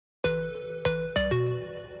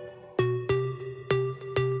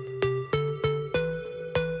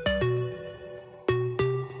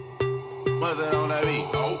What's it on that beat?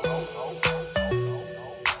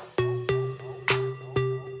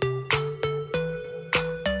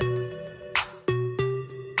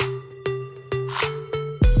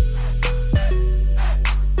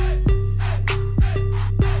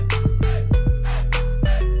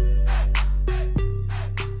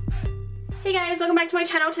 Hey guys, welcome back to my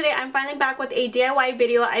channel. Today I'm finally back with a DIY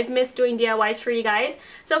video. I've missed doing DIYs for you guys.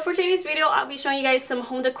 So for today's video, I'll be showing you guys some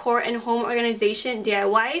home decor and home organization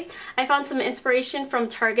DIYs. I found some inspiration from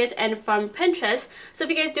Target and from Pinterest. So if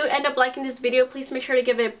you guys do end up liking this video, please make sure to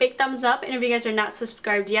give it a big thumbs up. And if you guys are not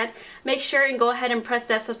subscribed yet, make sure and go ahead and press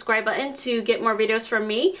that subscribe button to get more videos from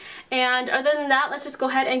me. And other than that, let's just go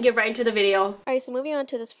ahead and get right into the video. Alright, so moving on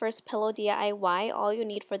to this first pillow DIY. All you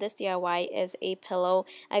need for this DIY is a pillow.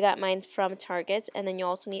 I got mine from Target, and then you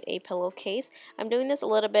also need a pillowcase. I'm doing this a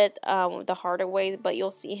little bit the harder way, but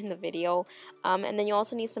you'll see in the video. And then you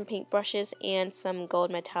also need some paint brushes and some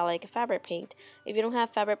gold metallic fabric paint. If you don't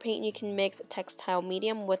have fabric paint, you can mix textile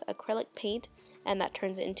medium with acrylic paint, and that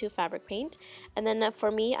turns it into fabric paint. And then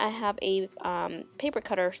for me, I have a paper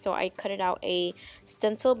cutter, so I cut it out a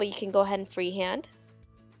stencil, but you can go ahead and freehand.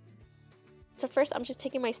 So first I'm just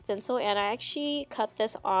taking my stencil, and I actually cut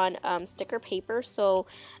this on sticker paper, so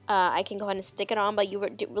I can go ahead and stick it on, but you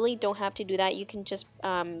really don't have to do that. You can just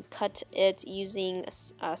cut it using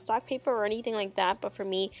stock paper or anything like that, but for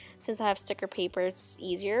me, since I have sticker paper, it's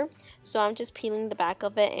easier. So I'm just peeling the back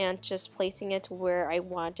of it and just placing it where I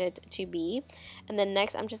want it to be. And then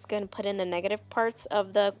next I'm just going to put in the negative parts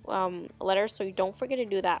of the letters, so you don't forget to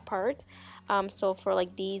do that part. So for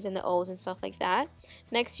like D's and the O's and stuff like that.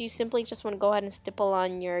 Next, you simply just want to go ahead and stipple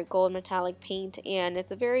on your gold metallic paint, and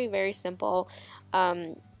it's a very simple.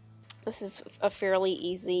 This is a fairly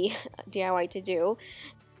easy DIY to do.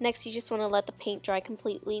 Next, you just want to let the paint dry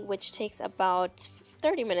completely, which takes about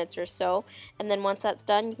 30 minutes or so. And then once that's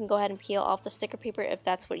done, you can go ahead and peel off the sticker paper if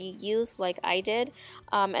that's what you use, like I did.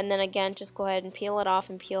 And then again, just go ahead and peel it off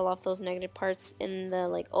and peel off those negative parts in the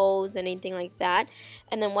like O's and anything like that.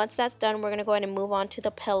 And then once that's done, we're going to go ahead and move on to the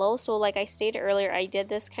pillow. So like I stated earlier, I did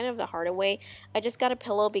this kind of the harder way. I just got a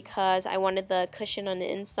pillow because I wanted the cushion on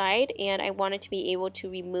the inside, and I wanted to be able to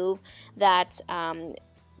remove that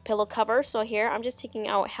pillow cover. So here I'm just taking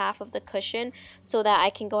out half of the cushion so that I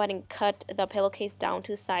can go ahead and cut the pillowcase down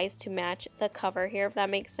to size to match the cover here, if that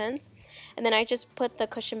makes sense. And then I just put the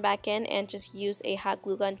cushion back in and just use a hot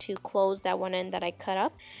glue gun to close that one end that I cut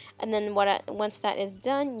up. And then once that is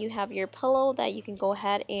done, you have your pillow that you can go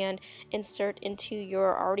ahead and insert into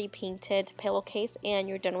your already painted pillowcase, and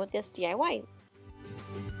you're done with this DIY.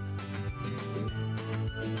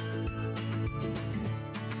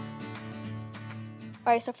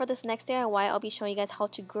 Alright, so for this next DIY, I'll be showing you guys how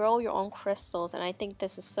to grow your own crystals, and I think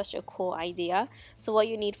this is such a cool idea. So what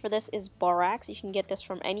you need for this is borax. You can get this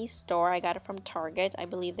from any store. I got it from Target. I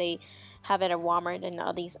believe they have it at Walmart and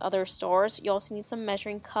all these other stores. You also need some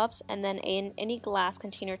measuring cups, and then any glass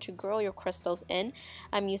container to grow your crystals in.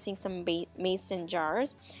 I'm using some mason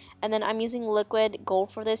jars. And then I'm using liquid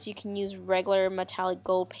gold for this. You can use regular metallic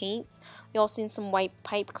gold paints. You also need some white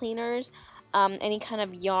pipe cleaners. Any kind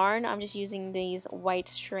of yarn. I'm just using these white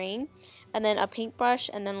string, and then a paintbrush,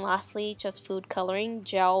 and then lastly just food coloring,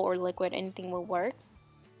 gel or liquid, anything will work.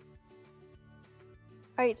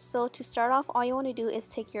 Alright, so to start off, all you want to do is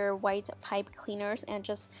take your white pipe cleaners and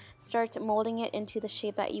just start molding it into the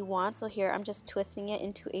shape that you want. So here I'm just twisting it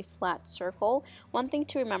into a flat circle. One thing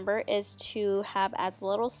to remember is to have as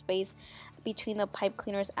little space between the pipe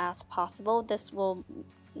cleaners as possible. This will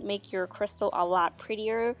make your crystal a lot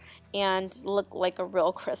prettier and look like a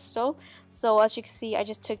real crystal. So as you can see, I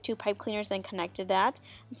just took two pipe cleaners and connected that.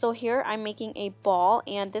 And so here I'm making a ball,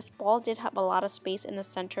 and this ball did have a lot of space in the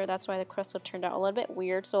center. That's why the crystal turned out a little bit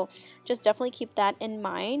weird. So just definitely keep that in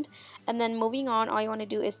mind. And then moving on, all you want to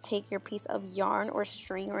do is take your piece of yarn or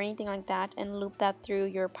string or anything like that and loop that through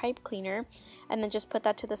your pipe cleaner, and then just put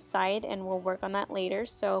that to the side, and we'll work on that later.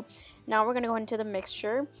 So now we're going to go into the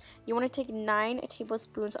mixture. You want to take 9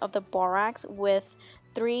 tablespoons of the borax with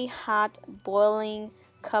 3 hot boiling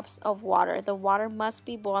cups of water. The water must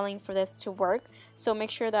be boiling for this to work, so make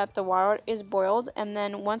sure that the water is boiled. And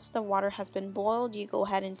then once the water has been boiled, you go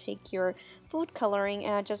ahead and take your food coloring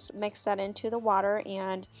and just mix that into the water.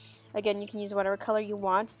 And again, you can use whatever color you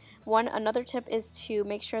want. Another tip is to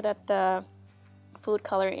make sure that the food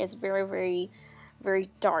coloring is very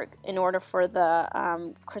dark in order for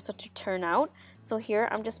the crystal to turn out. So here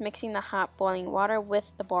I'm just mixing the hot boiling water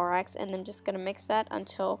with the borax, and I'm just going to mix that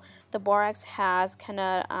until the borax has kind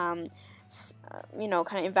of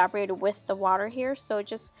evaporated with the water here. So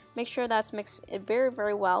just make sure that's mixed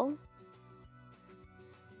very well.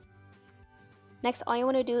 Next, all you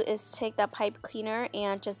want to do is take that pipe cleaner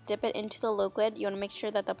and just dip it into the liquid. You want to make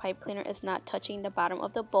sure that the pipe cleaner is not touching the bottom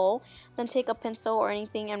of the bowl. Then take a pencil or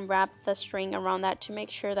anything and wrap the string around that to make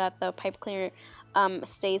sure that the pipe cleaner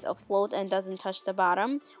stays afloat and doesn't touch the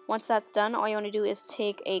bottom. Once that's done, all you want to do is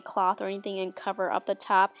take a cloth or anything and cover up the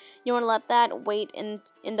top. You want to let that wait in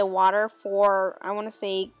the water for, I want to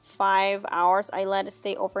say, 5 hours. I let it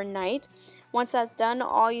stay overnight. Once that's done,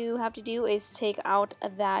 all you have to do is take out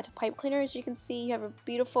that pipe cleaner. As you can see, you have a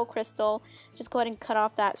beautiful crystal. Just go ahead and cut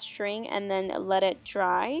off that string and then let it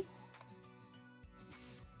dry.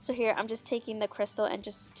 So here I'm just taking the crystal and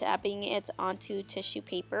just tapping it onto tissue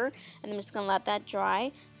paper, and I'm just going to let that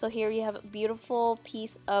dry. So here you have a beautiful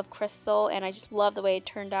piece of crystal, and I just love the way it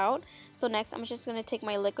turned out. So next I'm just going to take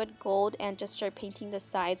my liquid gold and just start painting the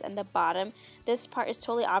sides and the bottom. This part is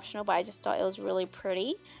totally optional, but I just thought it was really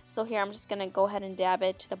pretty. So here I'm just going to go ahead and dab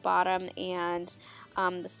it to the bottom and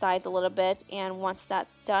the sides a little bit, and once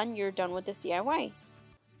that's done, you're done with this DIY.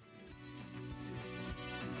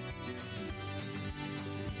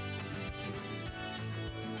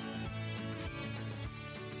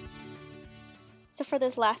 So for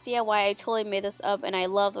this last DIY, I totally made this up and I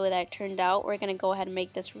love the way that it turned out. We're going to go ahead and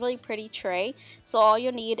make this really pretty tray. So all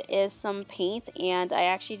you need is some paint, and I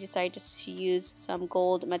actually decided just to use some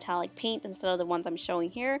gold metallic paint instead of the ones I'm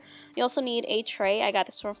showing here. You also need a tray. I got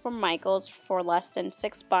this one from Michael's for less than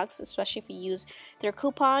 $6, especially if you use their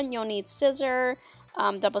coupon. You'll need scissors,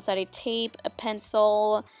 double-sided tape, a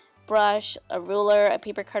pencil, brush, a ruler, a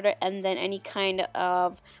paper cutter, and then any kind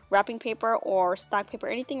of wrapping paper or stock paper,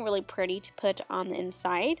 anything really pretty to put on the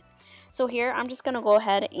inside. So here I'm just going to go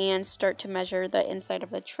ahead and start to measure the inside of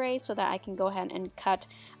the tray so that I can go ahead and cut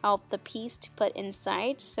out the piece to put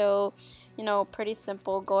inside. So, you know, pretty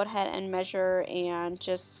simple. Go ahead and measure and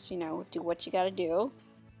just, you know, do what you got to do.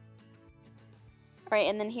 Alright,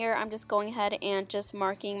 and then here I'm just going ahead and just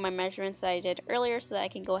marking my measurements that I did earlier so that I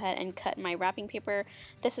can go ahead and cut my wrapping paper.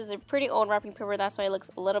 This is a pretty old wrapping paper, that's why it looks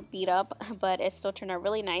a little beat up, but it still turned out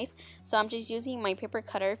really nice. So I'm just using my paper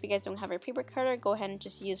cutter. If you guys don't have a paper cutter, go ahead and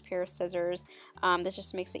just use a pair of scissors. This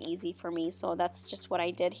just makes it easy for me, so that's just what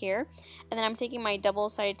I did here. And then I'm taking my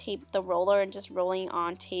double-sided tape, the roller, and just rolling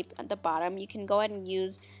on tape at the bottom. You can go ahead and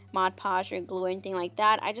use Mod Podge or glue or anything like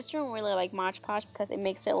that. I just don't really like Mod Podge because it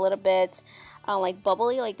makes it a little bit like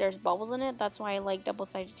bubbly, like there's bubbles in it. That's why I like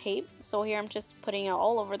double-sided tape. So here I'm just putting it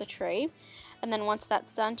all over the tray, and then once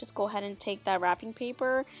that's done, just go ahead and take that wrapping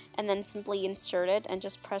paper and then simply insert it and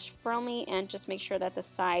just press firmly, and just make sure that the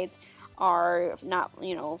sides are not,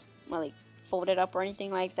 you know, like folded up or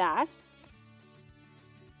anything like that.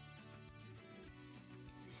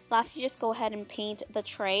 Lastly, just go ahead and paint the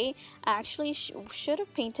tray. I actually should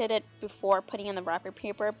have painted it before putting in the wrapper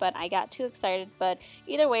paper, but I got too excited. But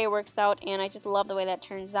either way, it works out, and I just love the way that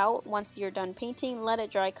turns out. Once you're done painting, let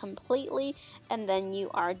it dry completely, and then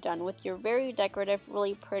you are done with your very decorative,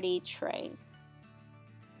 really pretty tray.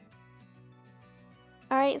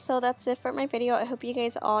 Alright, so that's it for my video. I hope you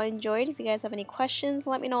guys all enjoyed. If you guys have any questions,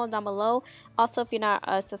 let me know down below. Also, if you're not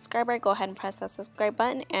a subscriber, go ahead and press that subscribe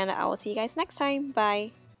button, and I will see you guys next time.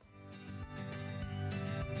 Bye!